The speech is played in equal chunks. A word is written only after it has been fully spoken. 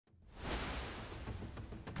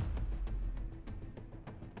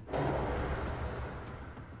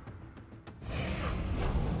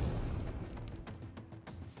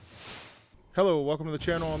Hello, welcome to the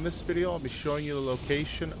channel. On this video, I'll be showing you the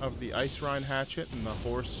location of the Icerind Hatchet and the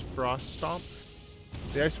Hoarfrost Stomp.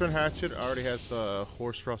 The Icerind Hatchet already has the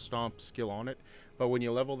Hoarfrost Stomp skill on it, but when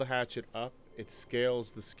you level the hatchet up, it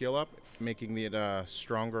scales the skill up, making it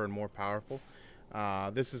stronger and more powerful.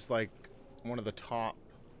 This is like one of the top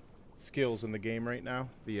skills in the game right now,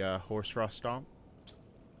 the Hoarfrost Stomp.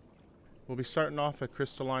 We'll be starting off at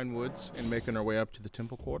Crystalline Woods and making our way up to the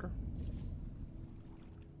Temple Quarter.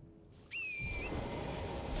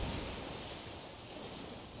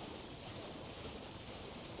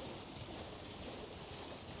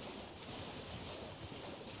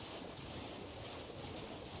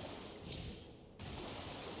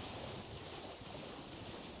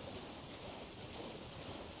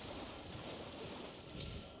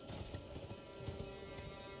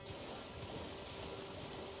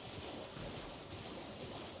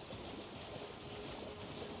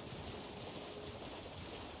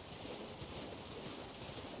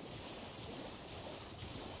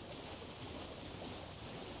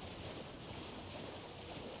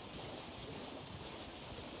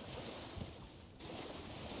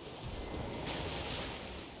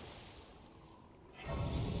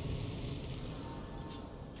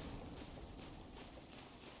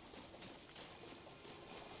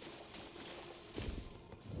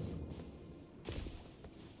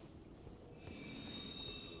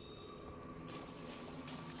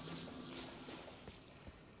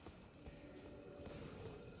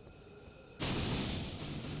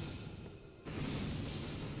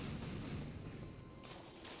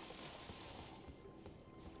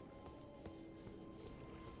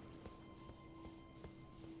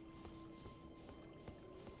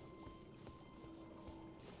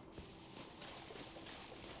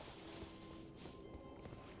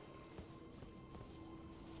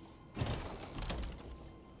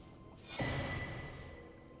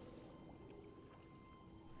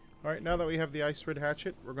 Alright, now that we have the Icerind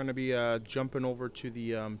Hatchet, we're going to be jumping over to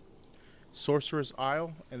the Sorcerer's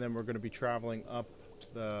Isle, and then we're going to be traveling up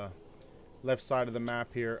the left side of the map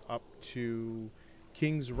here up to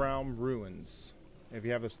Kingsrealm Ruins. If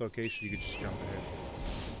you have this location, you can just jump ahead.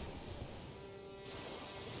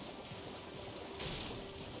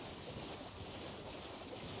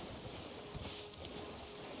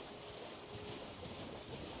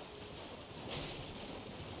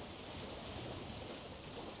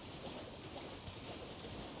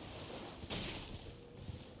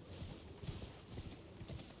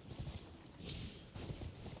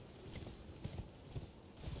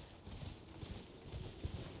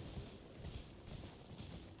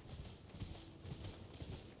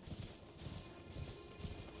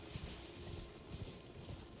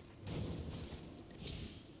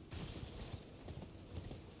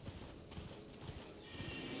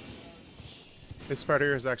 This part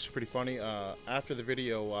here is actually pretty funny. After the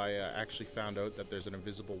video, I actually found out that there's an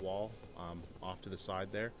invisible wall off to the side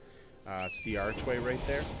there. It's the archway right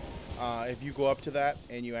there. If you go up to that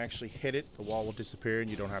and you actually hit it, the wall will disappear and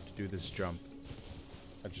you don't have to do this jump.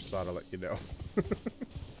 I just thought I'd let you know.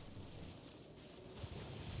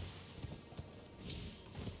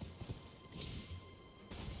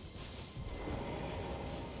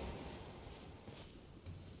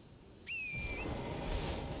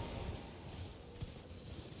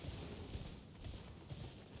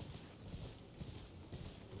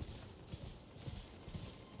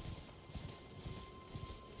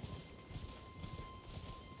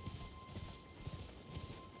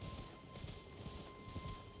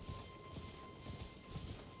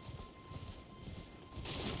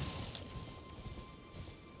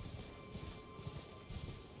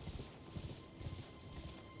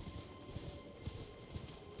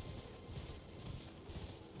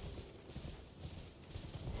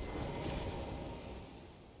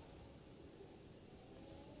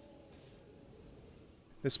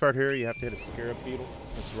 This part here, you have to hit a Scarab Beetle.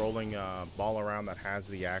 It's rolling a ball around that has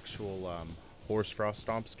the actual Hoarfrost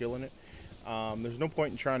Stomp skill in it. There's no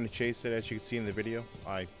point in trying to chase it, as you can see in the video.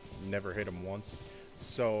 I never hit him once.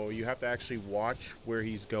 So you have to actually watch where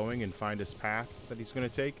he's going and find his path that he's going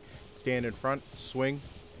to take. Stand in front, swing,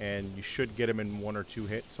 and you should get him in 1 or 2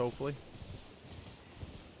 hits, hopefully.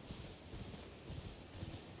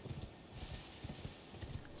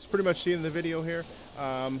 That's pretty much the end of the video here.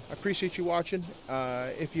 I appreciate you watching.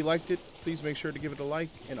 If you liked it, please make sure to give it a like,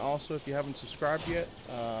 and also if you haven't subscribed yet,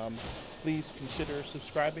 please consider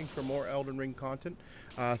subscribing for more Elden Ring content.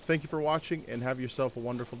 Thank you for watching, and have yourself a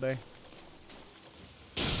wonderful day.